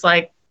where it's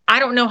like, I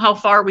don't know how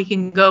far we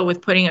can go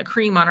with putting a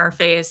cream on our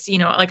face.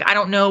 Like, I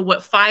don't know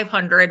what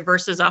 500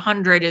 versus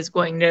 100 is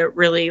going to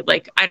really,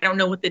 like, I don't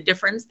know what the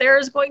difference there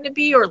is going to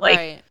be, or like,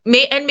 right.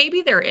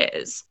 Maybe there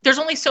is. There's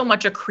only so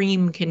much a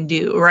cream can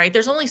do, right?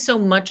 There's only so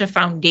much a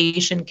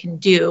foundation can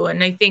do.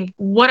 And I think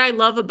what I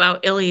love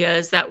about Ilia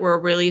is that we're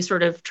really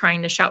sort of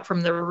trying to shout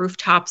from the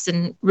rooftops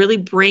and really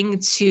bring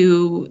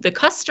to the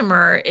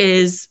customer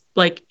is,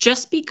 like,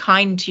 just be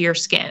kind to your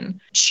skin.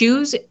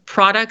 Choose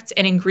products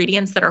and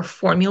ingredients that are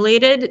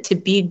formulated to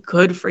be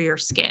good for your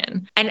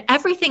skin. And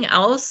everything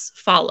else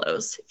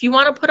follows. If you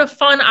want to put a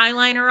fun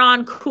eyeliner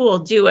on, cool,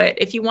 do it.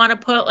 If you want to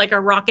put like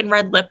a rockin'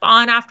 red lip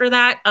on after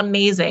that,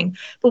 amazing.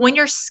 But when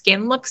your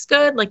skin looks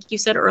good, like you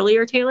said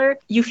earlier, Taylor,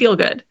 you feel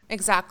good.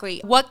 Exactly.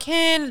 What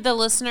can the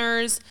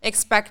listeners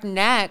expect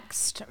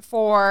next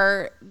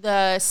for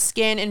the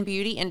skin and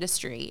beauty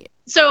industry?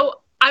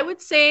 So I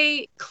would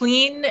say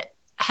clean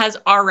has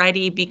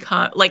already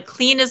become, like,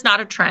 clean is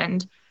not a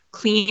trend.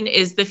 Clean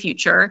is the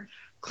future.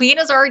 Clean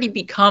has already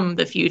become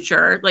the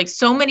future. Like,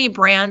 so many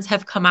brands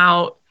have come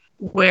out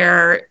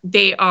where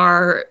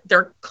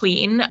they're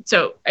clean.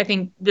 So I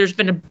think there's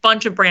been a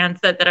bunch of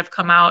brands that have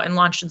come out and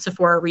launched in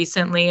Sephora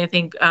recently. I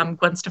think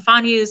Gwen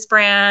Stefani's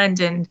brand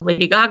and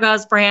Lady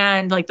Gaga's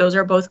brand, like, those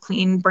are both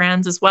clean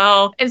brands as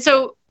well. And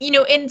so,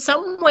 in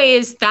some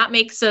ways that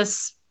makes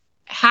us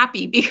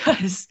happy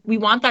because we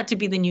want that to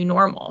be the new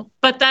normal.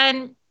 But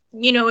then,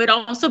 it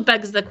also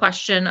begs the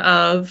question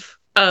of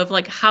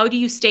like, how do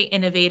you stay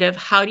innovative?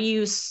 How do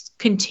you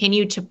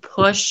continue to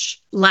push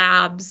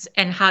labs,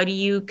 and how do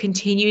you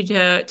continue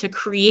to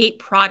create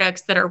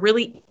products that are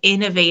really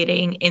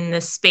innovating in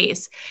this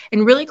space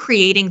and really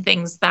creating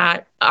things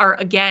that are,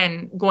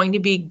 again, going to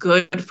be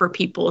good for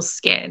people's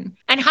skin?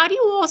 And how do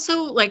you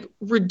also, like,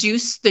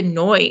 reduce the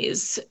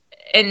noise?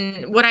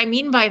 And what I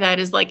mean by that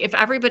is, like, if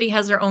everybody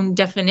has their own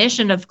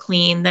definition of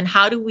clean, then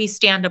how do we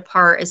stand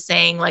apart as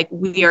saying, like,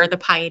 we are the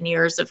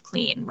pioneers of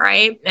clean,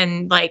 right?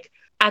 And, like,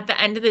 at the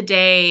end of the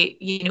day,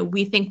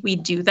 we think we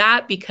do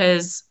that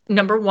because,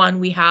 number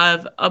one, we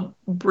have a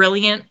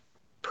brilliant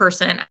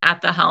person at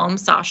the helm,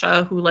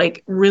 Sasha, who,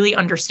 like, really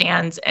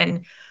understands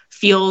and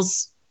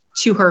feels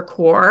to her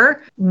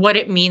core what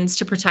it means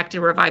to protect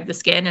and revive the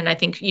skin. And I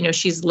think,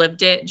 she's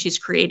lived it, and she's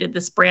created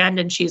this brand,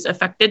 and she's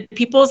affected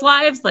people's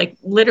lives, like,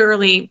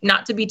 literally,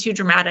 not to be too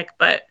dramatic,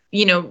 but,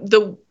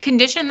 the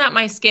condition that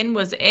my skin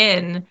was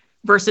in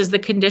versus the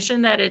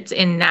condition that it's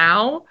in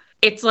now,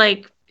 it's,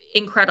 like,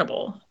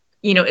 incredible.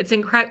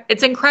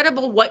 it's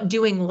incredible what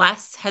doing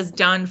less has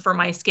done for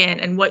my skin,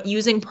 and what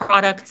using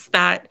products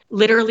that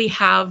literally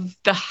have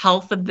the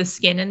health of the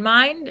skin in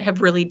mind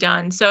have really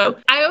done. So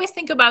I always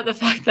think about the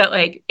fact that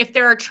like, if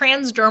there are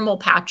transdermal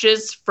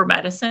patches for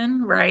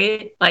medicine,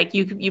 right? Like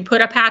you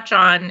put a patch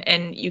on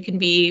and you can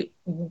be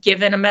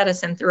given a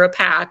medicine through a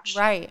patch.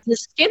 Right. Your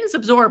skin's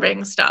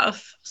absorbing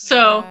stuff.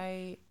 So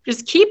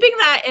just keeping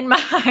that in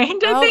mind,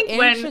 I think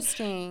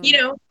interesting.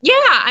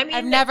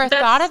 I've never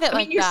thought of it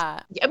like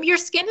that. Your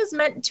skin is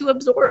meant to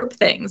absorb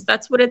things.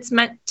 That's what it's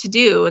meant to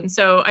do. And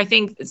so I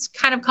think this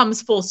kind of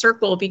comes full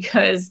circle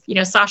because,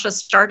 Sasha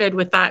started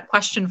with that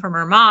question from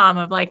her mom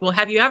of like, well,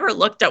 have you ever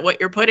looked at what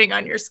you're putting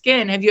on your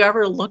skin? Have you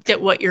ever looked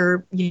at what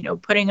you're,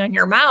 putting on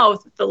your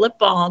mouth with the lip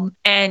balm?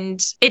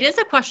 And it is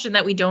a question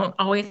that we don't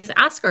always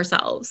ask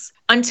ourselves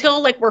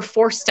until like we're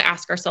forced to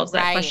ask ourselves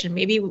that question.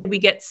 Maybe we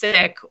get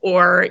sick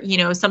or,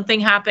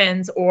 something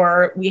happens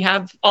or we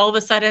have all of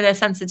a sudden a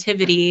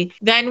sensitivity,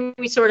 then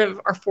we sort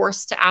of are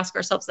forced to ask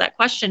ourselves that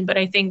question. But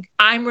I think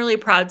I'm really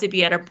proud to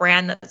be at a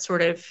brand that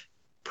sort of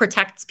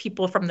protects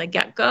people from the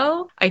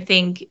get-go. I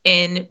think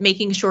in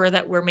making sure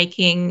that we're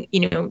making,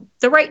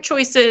 the right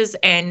choices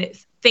and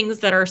things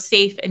that are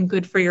safe and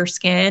good for your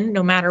skin,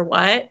 no matter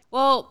what.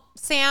 Well,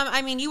 Sam,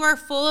 I mean, you are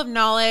full of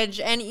knowledge,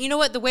 and you know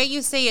what? The way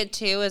you say it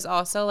too is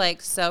also like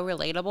so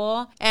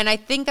relatable. And I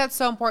think that's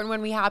so important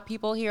when we have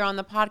people here on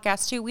the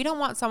podcast too. We don't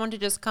want someone to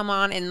just come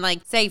on and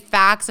like say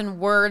facts and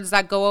words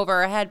that go over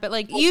our head, but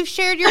like you've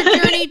shared your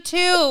journey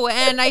too.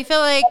 And I feel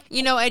like,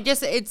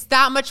 it's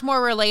that much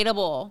more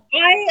relatable.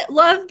 I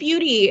love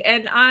beauty,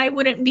 and I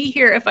wouldn't be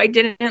here if I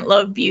didn't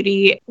love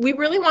beauty. We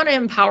really want to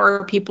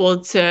empower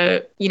people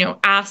to,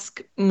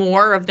 ask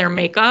more of their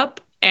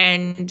makeup,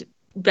 and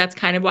that's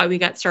kind of why we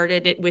got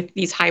started with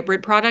these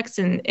hybrid products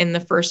in the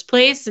first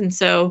place. And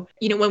so,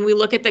 when we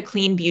look at the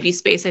clean beauty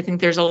space, I think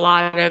there's a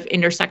lot of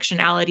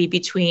intersectionality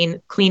between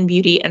clean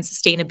beauty and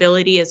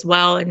sustainability as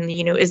well. And,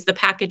 is the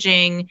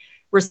packaging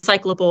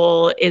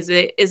recyclable? Is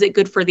it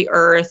good for the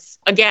earth?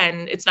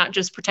 Again, it's not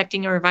just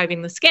protecting and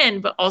reviving the skin,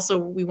 but also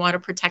we want to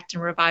protect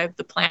and revive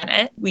the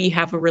planet. We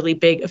have a really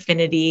big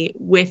affinity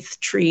with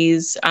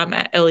trees.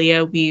 At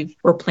Ilia,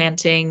 we're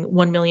planting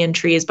 1 million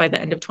trees by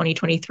the end of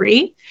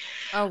 2023.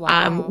 Oh,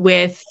 wow.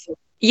 With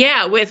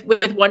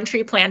 1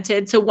 tree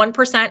planted. So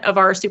 1% of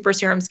our super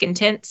serum skin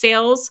tint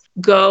sales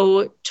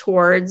go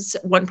towards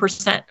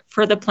 1%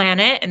 for the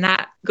planet. And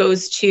that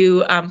goes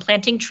to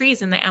planting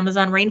trees in the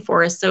Amazon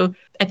rainforest. So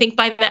I think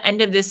by the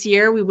end of this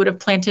year, we would have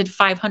planted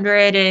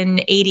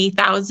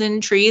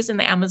 580,000 trees in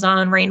the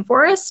Amazon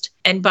rainforest.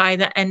 And by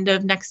the end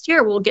of next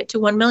year, we'll get to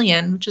 1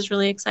 million, which is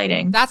really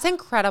exciting. That's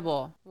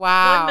incredible.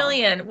 Wow. 1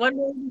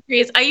 million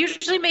trees. I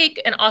usually make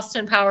an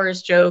Austin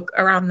Powers joke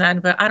around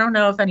then, but I don't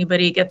know if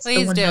anybody gets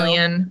the 1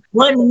 million.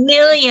 1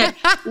 million.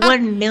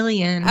 1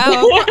 million.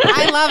 Oh,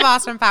 I love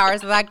Austin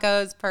Powers. So that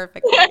goes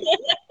perfectly.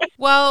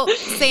 Well,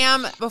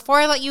 Sam, before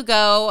I let you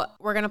go,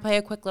 we're going to play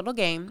a quick little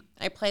game.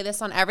 I play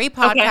this on every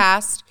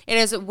podcast. Okay. It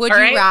is Would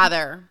You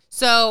Rather.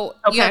 So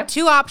you have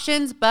 2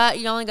 options, but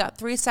you only got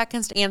 3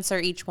 seconds to answer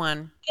each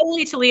one.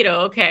 Holy Toledo.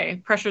 Okay.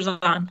 Pressure's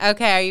on.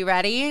 Okay. Are you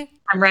ready?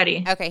 I'm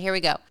ready. Okay, here we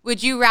go.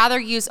 Would you rather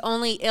use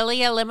only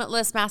Ilia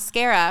Limitless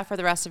Mascara for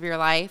the rest of your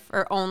life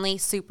or only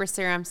Super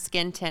Serum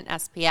Skin Tint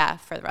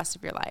SPF for the rest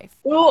of your life?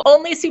 Ooh,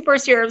 only Super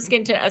Serum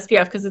Skin Tint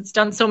SPF because it's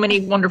done so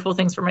many wonderful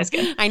things for my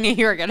skin. I knew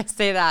you were going to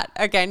say that.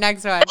 Okay,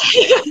 next one.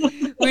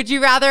 Would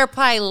you rather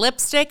apply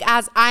lipstick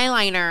as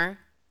eyeliner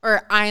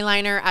or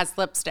eyeliner as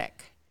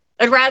lipstick?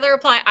 I'd rather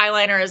apply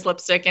eyeliner as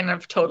lipstick, and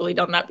I've totally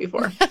done that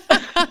before.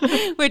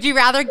 Would you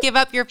rather give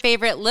up your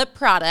favorite lip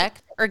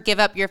product or give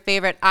up your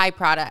favorite eye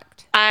product?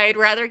 I'd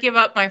rather give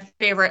up my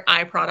favorite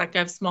eye product. I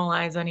have small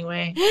eyes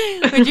anyway.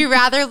 Would you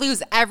rather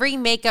lose every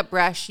makeup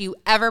brush you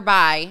ever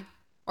buy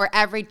or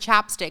every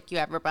chapstick you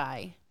ever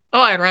buy?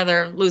 Oh, I'd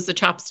rather lose the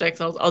chopsticks.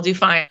 I'll do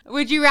fine.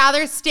 Would you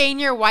rather stain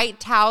your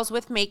white towels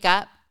with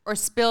makeup or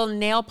spill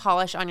nail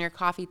polish on your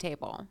coffee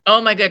table?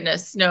 Oh my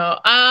goodness, no.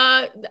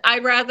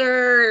 I'd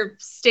rather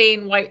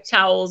stain white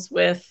towels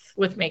with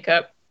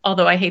makeup.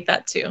 Although I hate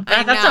that too.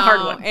 That's a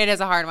hard one. It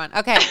is a hard one.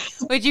 Okay.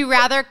 Would you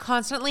rather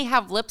constantly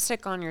have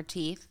lipstick on your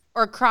teeth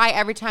or cry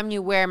every time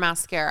you wear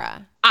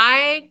mascara?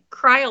 I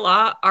cry a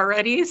lot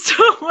already, so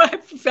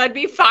I'd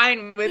be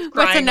fine with crying.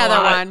 What's another a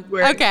lot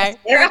one? Okay,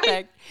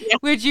 perfect. Yeah.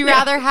 Would you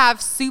rather have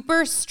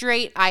super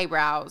straight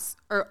eyebrows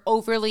or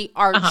overly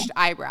arched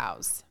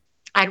eyebrows?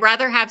 I'd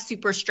rather have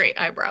super straight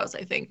eyebrows,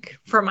 I think,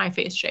 for my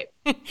face shape.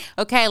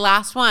 Okay,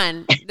 last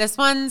one. This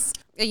one's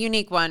a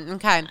unique one.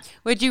 Okay.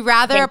 Would you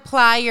rather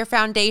apply your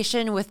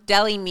foundation with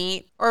deli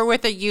meat or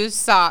with a used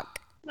sock?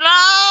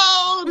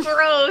 Oh,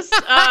 gross.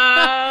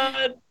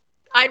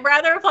 I'd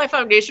rather apply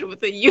foundation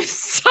with a used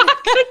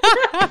sock.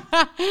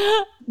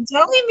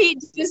 Deli meat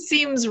just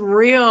seems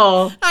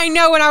real. I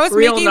know. When I was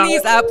making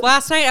these up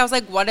last night, I was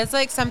like, what is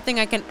like something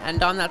I can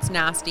end on that's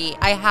nasty?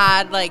 I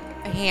had like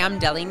ham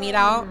deli meat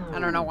out. I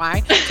don't know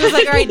why. So I was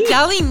like, all right,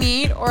 deli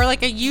meat or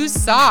like a used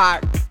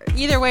sock.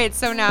 Either way, it's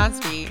so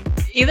nasty.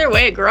 Either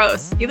way,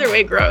 gross.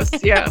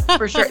 Yeah,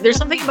 for sure. There's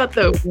something about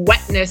the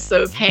wetness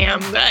of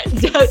ham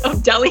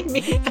of deli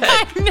meat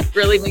that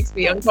really makes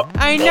me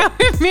uncomfortable. I know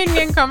it made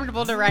me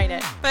uncomfortable to write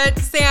it. But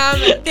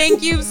Sam,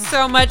 thank you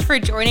so much for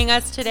joining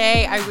us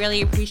today. I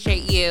really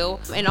appreciate you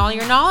and all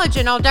your knowledge,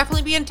 and I'll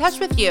definitely be in touch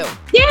with you.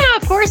 Yeah,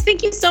 of course.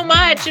 Thank you so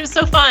much. It was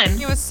so fun.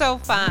 It was so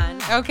fun.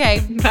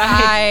 Okay,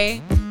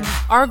 bye.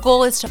 Our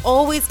goal is to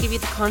always give you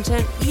the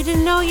content you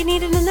didn't know you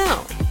needed to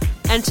know,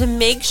 and to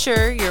make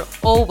sure you're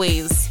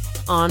always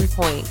on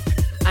point.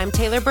 I'm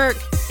Taylor Burke.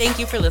 Thank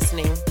you for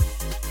listening.